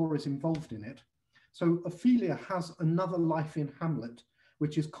other stories involved in it. So Ophelia has another life in Hamlet,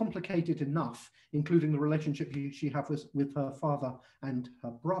 which is complicated enough, including the relationship she has with her father and her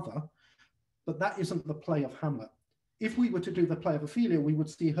brother, but that isn't the play of Hamlet. If we were to do the play of Ophelia, we would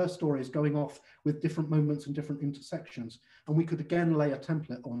see her stories going off with different moments and different intersections. And we could again lay a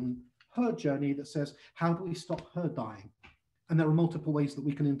template on her journey that says, how do we stop her dying? And there are multiple ways that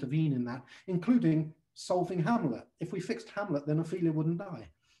we can intervene in that, including solving Hamlet. If we fixed Hamlet, then Ophelia wouldn't die.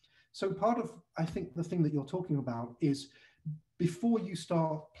 So part of, I think, the thing that you're talking about is, before you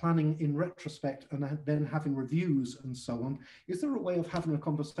start planning in retrospect and then having reviews and so on, is there a way of having a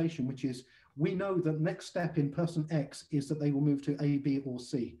conversation which is, we know that next step in person X is that they will move to A, B, or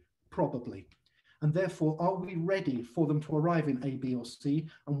C, probably. And therefore, are we ready for them to arrive in A, B, or C?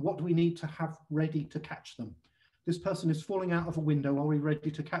 And what do we need to have ready to catch them? This person is falling out of a window. Are we ready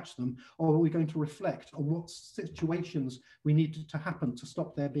to catch them? Or are we going to reflect on what situations we need to happen to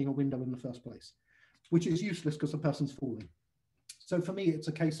stop there being a window in the first place, which is useless because the person's falling. So for me, it's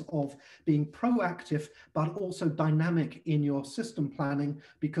a case of being proactive, but also dynamic in your system planning,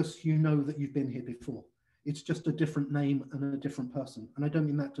 because you know that you've been here before. It's just a different name and a different person. And I don't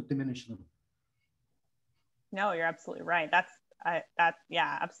mean that to diminish them. No, you're absolutely right.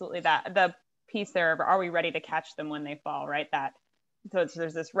 Yeah, absolutely. The piece there of, are we ready to catch them when they fall, right? So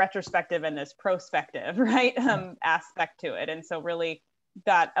there's this retrospective and this prospective, right? Aspect to it. And so really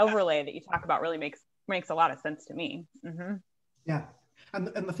that overlay that you talk about really makes a lot of sense to me. Mm-hmm. Yeah. And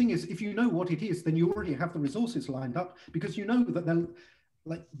the thing is, if you know what it is, then you already have the resources lined up, because you know that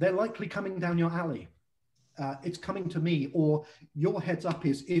they're likely coming down your alley. It's coming to me, or your heads up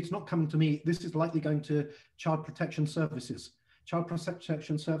is, it's not coming to me. This is likely going to Child Protection Services. Child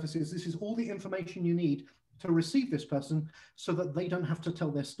Protection Services, this is all the information you need to receive this person so that they don't have to tell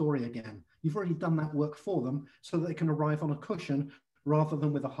their story again. You've already done that work for them so that they can arrive on a cushion rather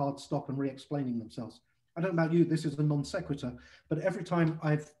than with a hard stop and re-explaining themselves. I don't know about you, this is a non sequitur, but every time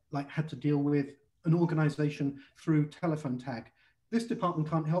I've had to deal with an organization through telephone tag, this department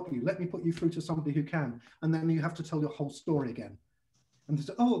can't help you, let me put you through to somebody who can. And then you have to tell your whole story again. And they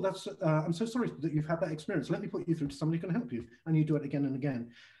say, oh, I'm so sorry that you've had that experience. Let me put you through to somebody who can help you. And you do it again and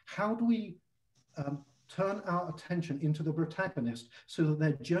again. How do we turn our attention into the protagonist so that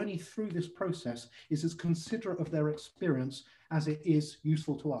their journey through this process is as considerate of their experience as it is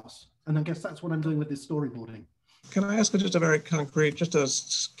useful to us? And I guess that's what I'm doing with this storyboarding. Can I ask just a very concrete, just a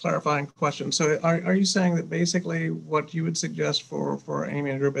clarifying question? So are you saying that basically what you would suggest for Amy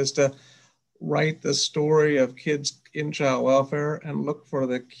and group is to write the story of kids in child welfare and look for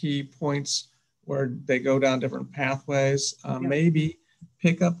the key points where they go down different pathways, maybe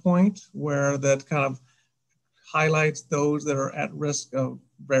pick a point where that kind of highlights those that are at risk of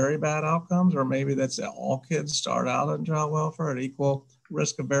very bad outcomes, or maybe that's all kids start out in child welfare at equal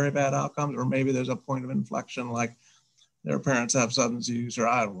risk of very bad outcomes, or maybe there's a point of inflection like their parents have substance use, or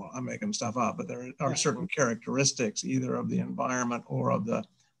I don't know, I'm making stuff up, but there are certain characteristics either of the environment or of the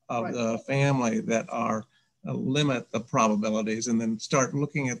family that are limit the probabilities, and then start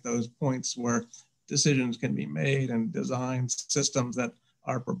looking at those points where decisions can be made and design systems that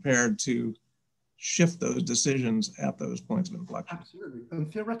are prepared to shift those decisions at those points of inflection. Absolutely.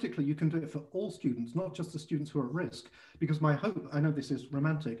 And theoretically, you can do it for all students, not just the students who are at risk. Because my hope, I know this is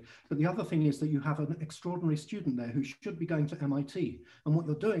romantic, but the other thing is that you have an extraordinary student there who should be going to MIT. And what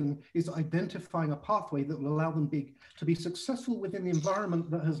you're doing is identifying a pathway that will allow them to be successful within the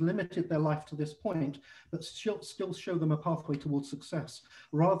environment that has limited their life to this point, but still show them a pathway towards success,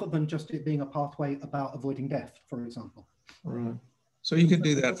 rather than just it being a pathway about avoiding death, for example. Right. So you could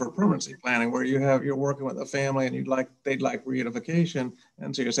do that for permanency planning, where you're working with a family and they'd like reunification,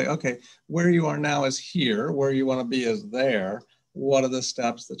 and so you say, okay, where you are now is here, where you want to be is there. What are the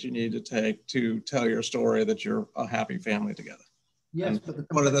steps that you need to take to tell your story that you're a happy family together? Yes, and but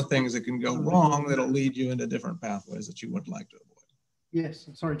what are the things that can go wrong that'll lead you into different pathways that you would like to avoid? Yes,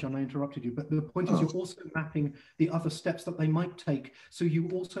 sorry, John, I interrupted you, but the point is you're also mapping the other steps that they might take. So you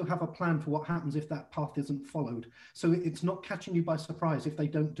also have a plan for what happens if that path isn't followed. So it's not catching you by surprise if they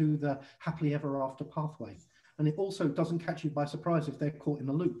don't do the happily ever after pathway. And it also doesn't catch you by surprise if they're caught in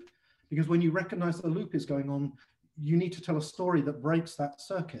a loop. Because when you recognize the loop is going on, you need to tell a story that breaks that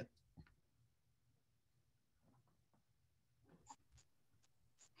circuit.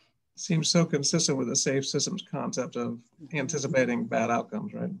 Seems so consistent with the safe systems concept of anticipating bad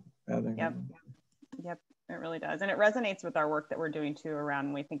outcomes, right? Bad things. Yep, it really does. And it resonates with our work that we're doing too around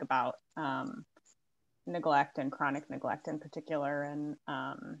when we think about neglect and chronic neglect in particular, and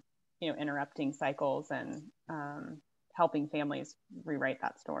interrupting cycles and helping families rewrite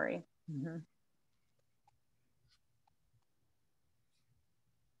that story. Mm-hmm.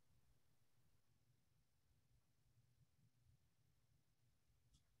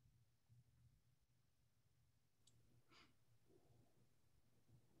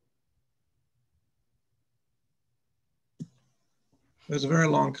 There's a very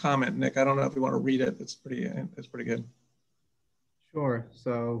long comment, Nick. I don't know if you want to read it. It's pretty good. Sure.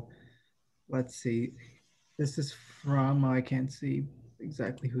 So let's see. This is from, I can't see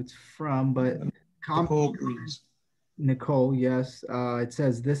exactly who it's from, but Nicole agrees. Nicole, yes. It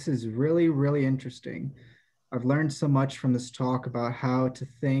says, this is really, really interesting. I've learned so much from this talk about how to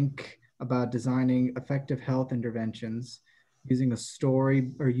think about designing effective health interventions using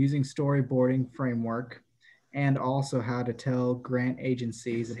using storyboarding framework, and also how to tell grant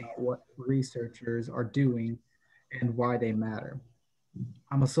agencies about what researchers are doing and why they matter.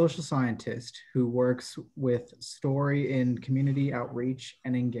 I'm a social scientist who works with story in community outreach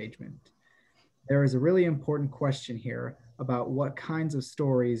and engagement. There is a really important question here about what kinds of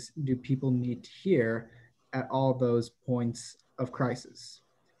stories do people need to hear at all those points of crisis.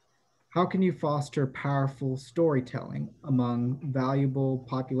 How can you foster powerful storytelling among valuable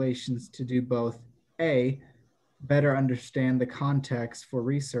populations to do both A, better understand the context for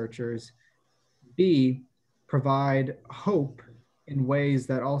researchers, B, provide hope in ways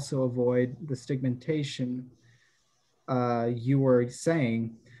that also avoid the stigmatization you were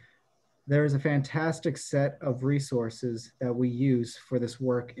saying? There is a fantastic set of resources that we use for this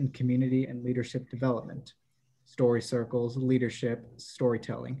work in community and leadership development, story circles, leadership,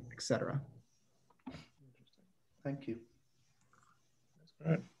 storytelling, etc. Thank you. That's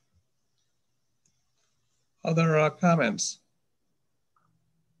great. Other comments?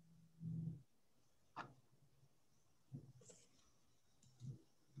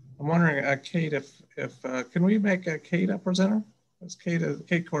 I'm wondering, Kate, if can we make Kate a presenter? Because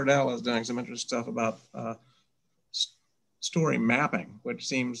Kate Cordell is doing some interesting stuff about story mapping, which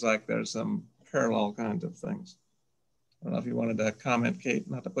seems like there's some parallel kinds of things. I don't know if you wanted to comment, Kate,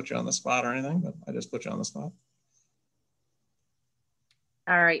 not to put you on the spot or anything, but I just put you on the spot.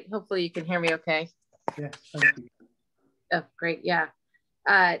 All right, hopefully you can hear me okay. Yeah, thank you. Oh, great, yeah.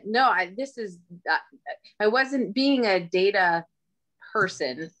 No, I wasn't being a data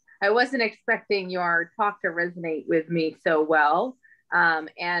person. I wasn't expecting your talk to resonate with me so well.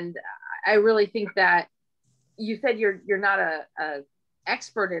 And I really think that you said you're not a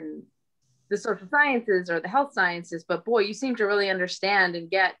expert in the social sciences or the health sciences, but boy, you seem to really understand and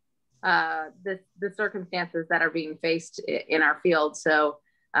get the circumstances that are being faced in our field. So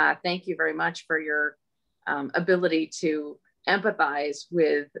thank you very much for your ability to empathize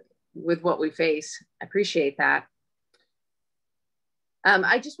with what we face. I appreciate that.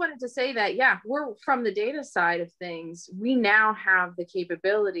 I just wanted to say that, yeah, we're from the data side of things. We now have the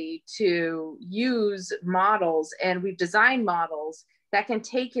capability to use models, and we've designed models that can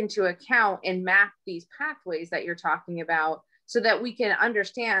take into account and map these pathways that you're talking about, so that we can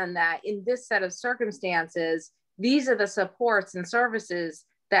understand that in this set of circumstances, these are the supports and services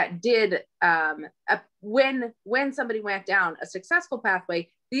that did, when somebody went down a successful pathway,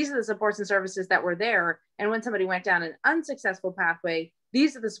 these are the supports and services that were there. And when somebody went down an unsuccessful pathway,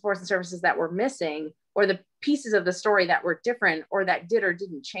 these are the supports and services that were missing, or the pieces of the story that were different, or that did or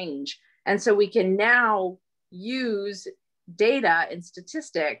didn't change. And so we can now use data and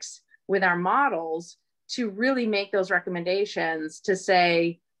statistics with our models to really make those recommendations to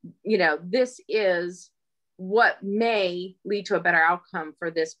say, you know, this is what may lead to a better outcome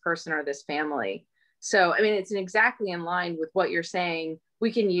for this person or this family. So, I mean, it's exactly in line with what you're saying.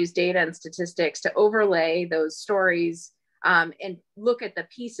 We can use data and statistics to overlay those stories and look at the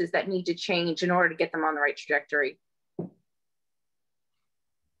pieces that need to change in order to get them on the right trajectory.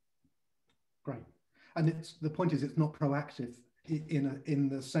 Great. And the point is, it's not proactive in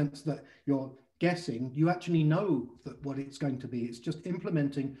the sense that you're guessing. You actually know that what it's going to be. It's just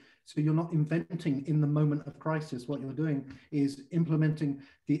implementing. So you're not inventing in the moment of crisis. What you're doing is implementing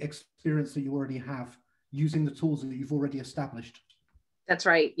the experience that you already have, using the tools that you've already established. That's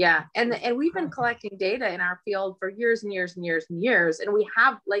right. Yeah. And we've been collecting data in our field for years and years and years and years. And we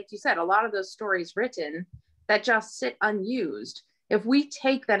have, like you said, a lot of those stories written that just sit unused. If we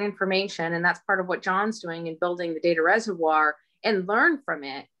take that information, and that's part of what John's doing in building the data reservoir, and learn from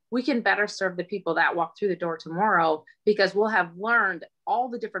it, we can better serve the people that walk through the door tomorrow, because we'll have learned all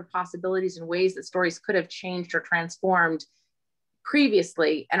the different possibilities and ways that stories could have changed or transformed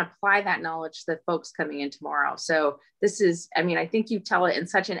previously, and apply that knowledge to the folks coming in tomorrow. So this is, I mean, I think you tell it in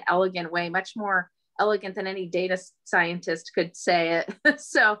such an elegant way, much more elegant than any data scientist could say it.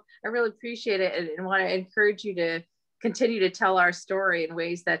 So I really appreciate it, and want to encourage you to continue to tell our story in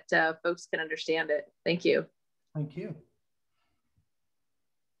ways that folks can understand it. Thank you. Thank you.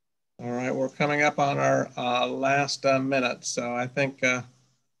 All right, we're coming up on our last minute. So I think I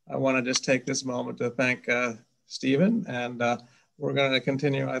want to just take this moment to thank Stephen, and we're going to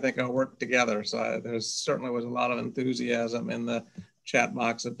continue, I think, our work together. So there certainly was a lot of enthusiasm in the chat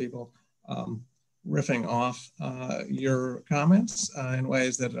box of people riffing off your comments in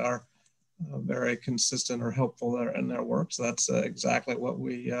ways that are very consistent or helpful in their work. So that's exactly what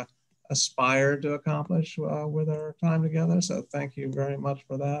we aspire to accomplish with our time together. So thank you very much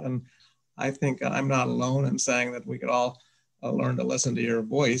for that. And I think I'm not alone in saying that we could all learn to listen to your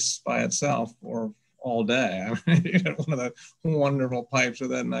voice by itself or all day. I mean, you know, one of the wonderful pipes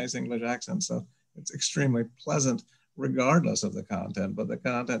with that nice English accent. So it's extremely pleasant regardless of the content, but the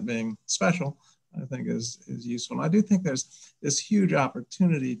content being special, I think is useful. And I do think there's this huge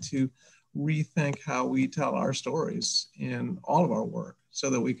opportunity to rethink how we tell our stories in all of our work, so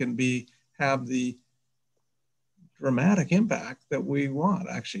that we can have the dramatic impact that we want,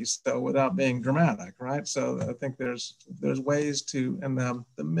 actually, so without being dramatic, right? So I think there's ways to, and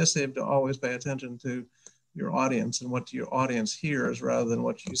the missive to always pay attention to your audience and what your audience hears rather than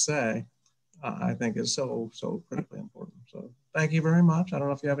what you say, I think is so critically important. So thank you very much. I don't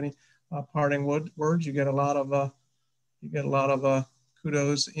know if you have any parting words. You get a lot of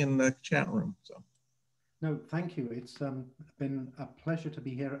kudos in the chat room. So. No, thank you. It's been a pleasure to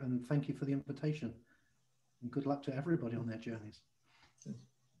be here, and thank you for the invitation. And good luck to everybody on their journeys.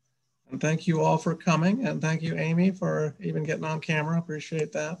 And thank you all for coming, and thank you, Amy, for even getting on camera.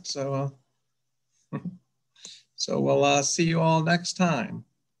 Appreciate that. So, so we'll see you all next time.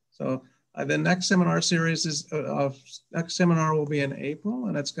 So the next seminar series is next seminar will be in April,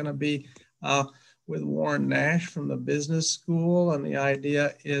 and it's going to be with Warren Nash from the business school. And the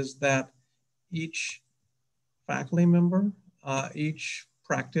idea is that each faculty member, each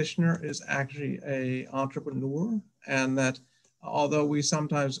practitioner is actually an entrepreneur, and that although we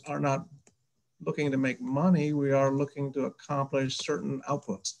sometimes are not looking to make money, we are looking to accomplish certain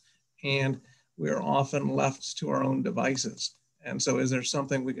outputs, and we are often left to our own devices. And so is there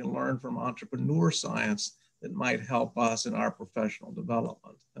something we can learn from entrepreneur science that might help us in our professional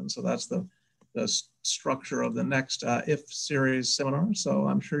development? And so that's the structure of the next IF series seminar. So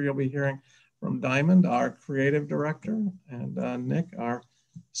I'm sure you'll be hearing from Diamond, our creative director, and Nick, our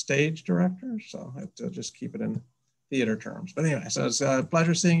stage director. So I have to just keep it in theater terms. But anyway, so it's a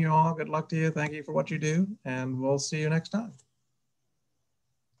pleasure seeing you all. Good luck to you. Thank you for what you do, and we'll see you next time.